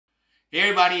Hey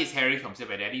everybody, it's Harry from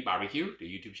SlapYoDaddy Barbecue, the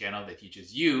YouTube channel that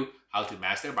teaches you how to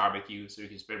master barbecue so you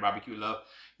can spread barbecue love.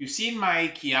 You've seen my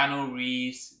Keanu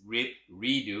Reeves rib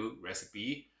redo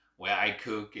recipe where I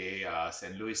cook a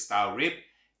St. Louis style rib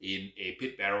in a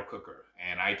pit barrel cooker.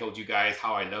 And I told you guys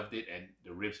how I loved it and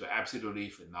the ribs were absolutely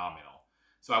phenomenal.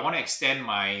 So I want to extend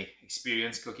my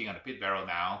experience cooking on a pit barrel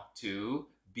now to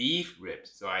beef ribs.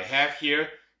 So I have here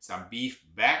some beef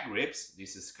back ribs.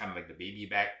 This is kind of like the baby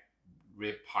back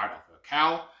rib part of a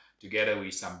cow, together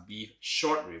with some beef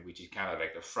short rib, which is kind of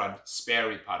like the front spare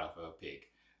rib part of a pig,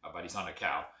 but it's on a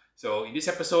cow. So in this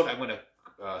episode, I'm going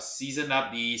to season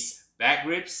up these back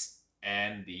ribs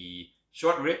and the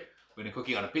short rib. We're going to cook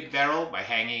it on a pit barrel by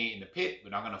hanging it in the pit. We're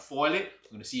not going to foil it.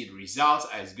 We're going to see the results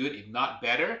as good, if not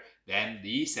better, than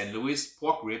the St. Louis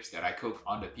pork ribs that I cooked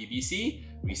on the PBC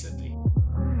recently.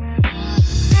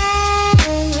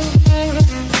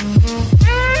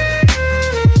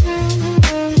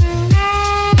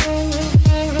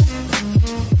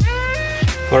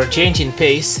 For a change in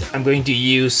pace, I'm going to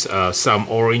use some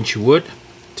orange wood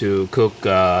to cook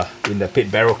in the pit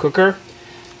barrel cooker.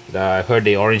 I've heard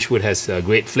the orange wood has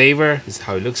great flavor. This is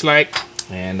how it looks like,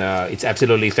 and it's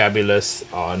absolutely fabulous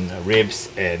on ribs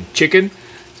and chicken.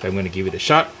 So I'm going to give it a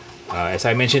shot. As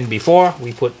I mentioned before,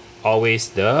 we put always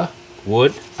the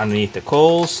wood underneath the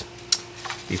coals.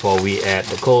 Before we add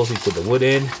the coals, we put the wood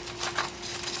in.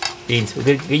 Beans, we'll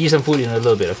get you some food in a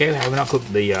little bit, okay? I have not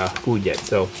cooked the food yet,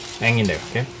 so hang in there,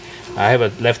 okay? I have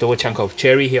a leftover chunk of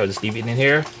cherry here. I'll just leave it in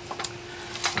here.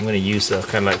 I'm going to use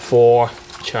kind of like 4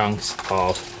 chunks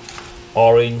of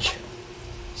orange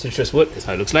citrus wood. That's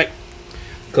how it looks like.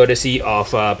 Courtesy of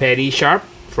Patty Sharp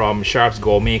from Sharp's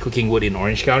Gourmet Cooking Wood in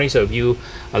Orange County. So if you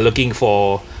are looking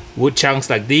for wood chunks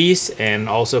like these, and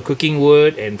also cooking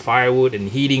wood and firewood and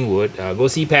heating wood, go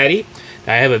see Patty.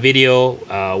 I have a video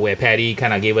where Patty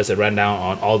kind of gave us a rundown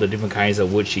on all the different kinds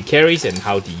of wood she carries and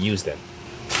how to use them.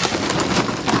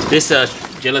 This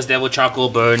Jealous Devil charcoal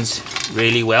burns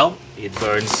really well. It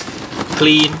burns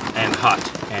clean and hot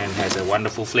and has a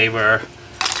wonderful flavor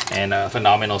and a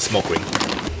phenomenal smoke ring.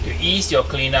 To ease your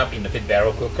cleanup in the pit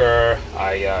barrel cooker,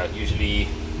 I usually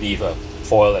leave a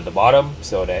foil at the bottom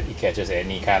so that it catches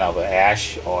any kind of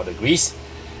ash or the grease,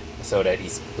 so that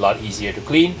it's a lot easier to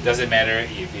clean. Doesn't matter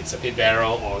if it's a pit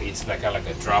barrel or it's like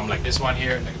a drum like this one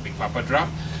here, like a big papa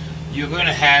drum. You're going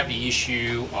to have the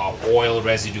issue of oil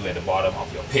residue at the bottom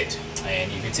of your pit,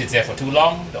 and if it sits there for too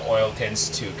long, the oil tends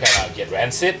to kind of get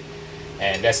rancid,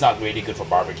 and that's not really good for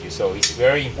barbecue. So it's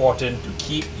very important to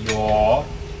keep your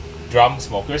drum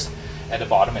smokers at the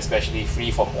bottom, especially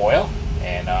free from oil,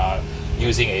 and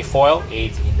using a foil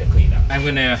aids in the cleanup. I'm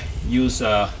going to use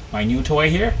my new toy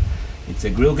here. It's a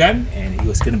grill gun, and it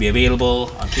was going to be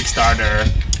available on Kickstarter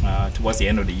towards the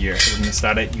end of the year. So we're going to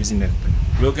start it using the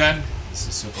grill gun. This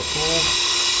is super cool.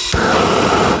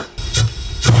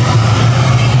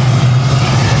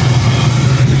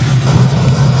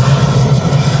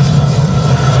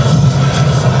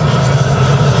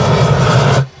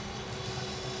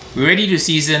 We're ready to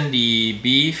season the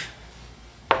beef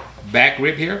back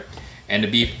rib here and the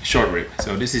beef short rib.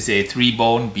 So this is a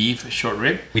 3-bone beef short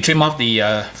rib. We trim off the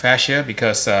fascia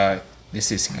because this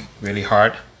is really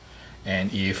hard,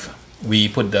 and if we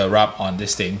put the rub on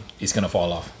this thing, it's gonna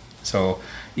fall off. So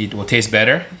it will taste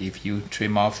better if you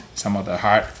trim off some of the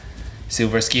hard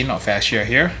silver skin or fascia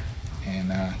here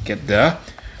and get the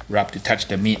rub to touch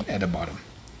the meat at the bottom.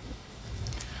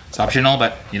 It's optional,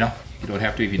 but you know, you don't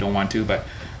have to if you don't want to, but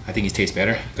I think it tastes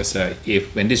better because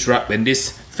when this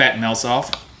fat melts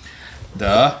off,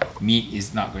 the meat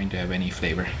is not going to have any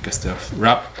flavor because the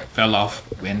rub fell off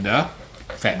when the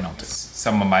fat melted.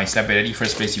 Some of my SlapYoDaddy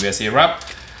First Place USA rub,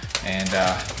 and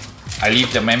I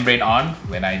leave the membrane on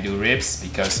when I do ribs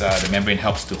because the membrane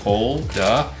helps to hold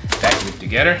the back rib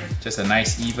together. Just a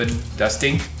nice even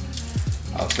dusting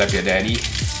of SlapYoDaddy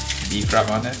beef rub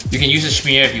on it. You can use a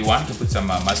smear if you want to put some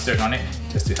mustard on it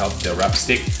just to help the rub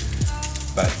stick,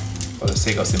 but for the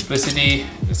sake of simplicity,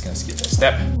 I'm just gonna skip that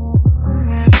step.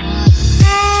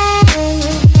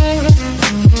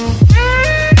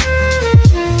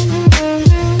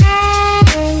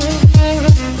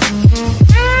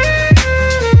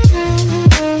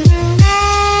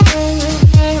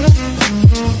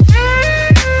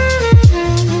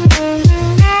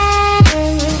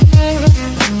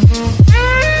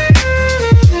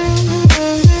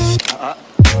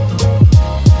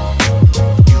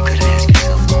 You could ask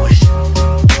yourself a question.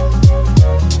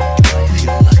 Do I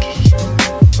feel lucky?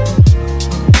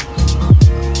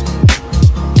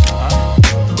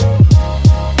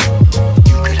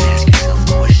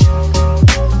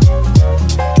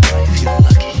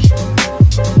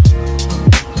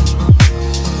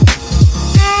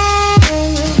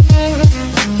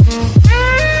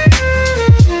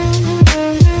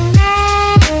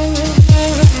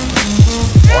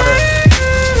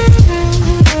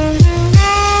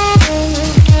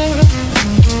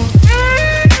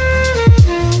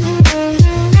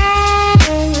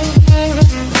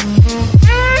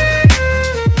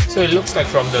 So it looks like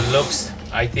from the looks,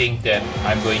 I think that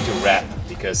I'm going to wrap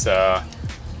because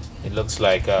it looks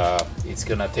like it's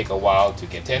gonna take a while to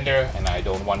get tender and I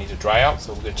don't want it to dry out.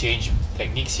 So we're gonna change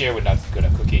techniques here. We're not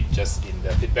gonna cook it just in the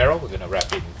pit barrel. We're gonna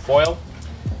wrap it in foil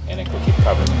and then cook it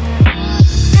covered.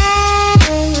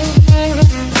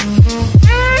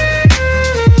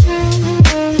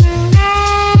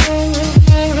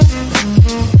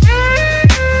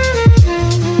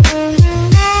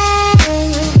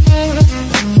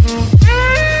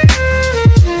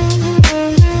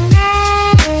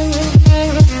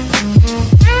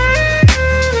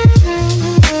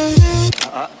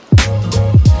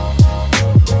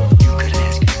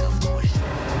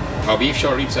 Our beef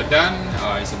short ribs are done.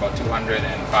 It's about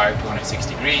 205, 206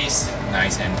 degrees.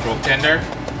 Nice and probe tender.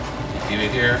 Feel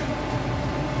it here.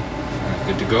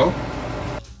 Good to go.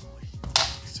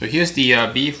 So here's the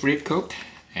beef rib cooked,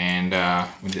 and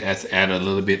let's add a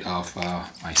little bit of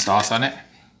my sauce on it.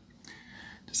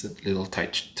 Just a little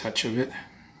touch of it.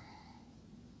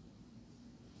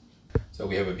 So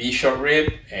we have a beef short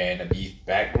rib and a beef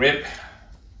back rib.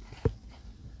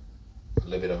 A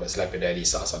little bit of a SlapYoDaddy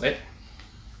sauce on it.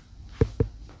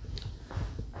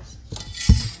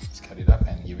 Cut it up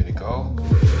and give it a go.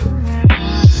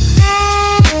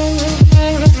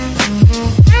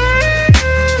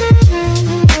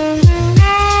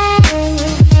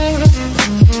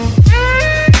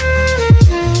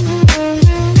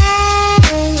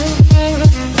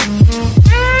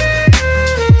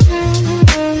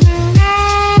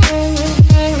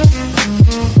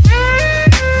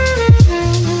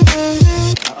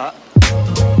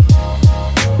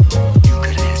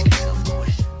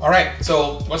 Alright,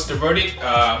 so what's the verdict?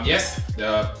 Yes,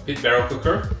 the pit barrel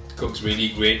cooker cooks really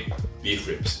great beef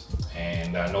ribs,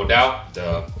 and no doubt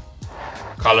the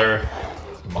color,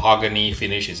 the mahogany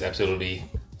finish is absolutely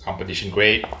competition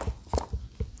grade.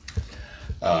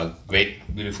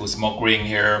 Great, beautiful smoke ring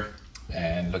here,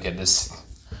 and look at this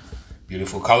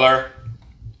beautiful color.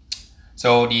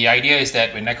 So the idea is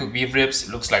that when I cook beef ribs,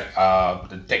 it looks like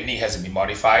the technique has to be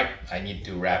modified. I need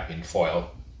to wrap in foil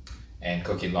and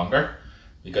cook it longer.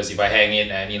 Because if I hang it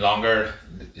any longer,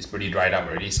 it's pretty dried up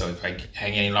already. So if I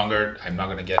hang any longer, I'm not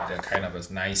gonna get the kind of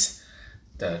a nice,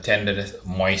 tender,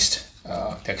 moist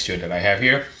texture that I have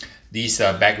here. These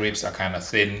back ribs are kind of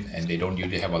thin and they don't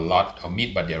usually have a lot of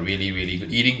meat, but they're really, really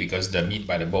good eating because the meat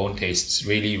by the bone tastes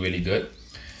really, really good.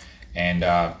 And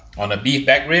on a beef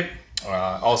back rib,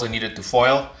 also needed to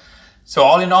foil. So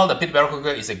all in all, the pit barrel cooker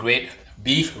is a great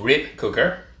beef rib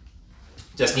cooker.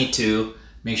 Just need to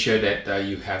make sure that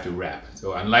you have to wrap.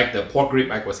 So unlike the pork rib,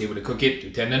 I was able to cook it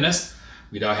to tenderness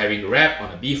without having to wrap.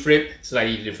 On a beef rib,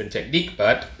 slightly different technique,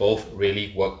 but both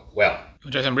really work well. You want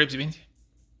to try some ribs, Vince?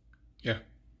 Yeah.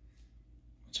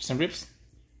 Try some ribs?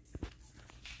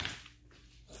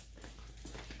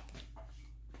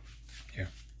 Here.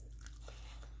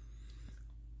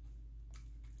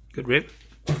 Good rib.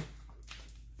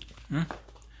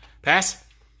 Pass?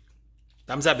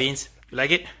 Thumbs up, Beans. You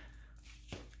like it?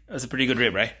 That's a pretty good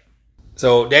rib, right?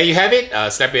 So there you have it.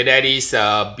 SlapYoDaddy's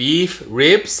beef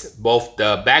ribs, both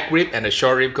the back rib and the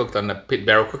short rib cooked on the pit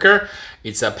barrel cooker.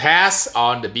 It's a pass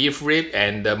on the beef rib,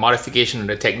 and the modification of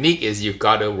the technique is you've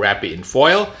got to wrap it in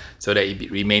foil so that it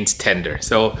remains tender.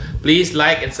 So please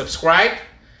like and subscribe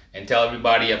and tell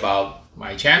everybody about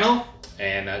my channel.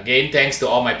 And again, thanks to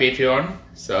all my Patreon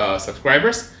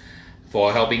subscribers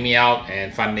for helping me out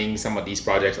and funding some of these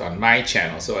projects on my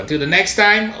channel. So until the next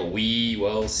time, we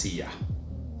will see ya.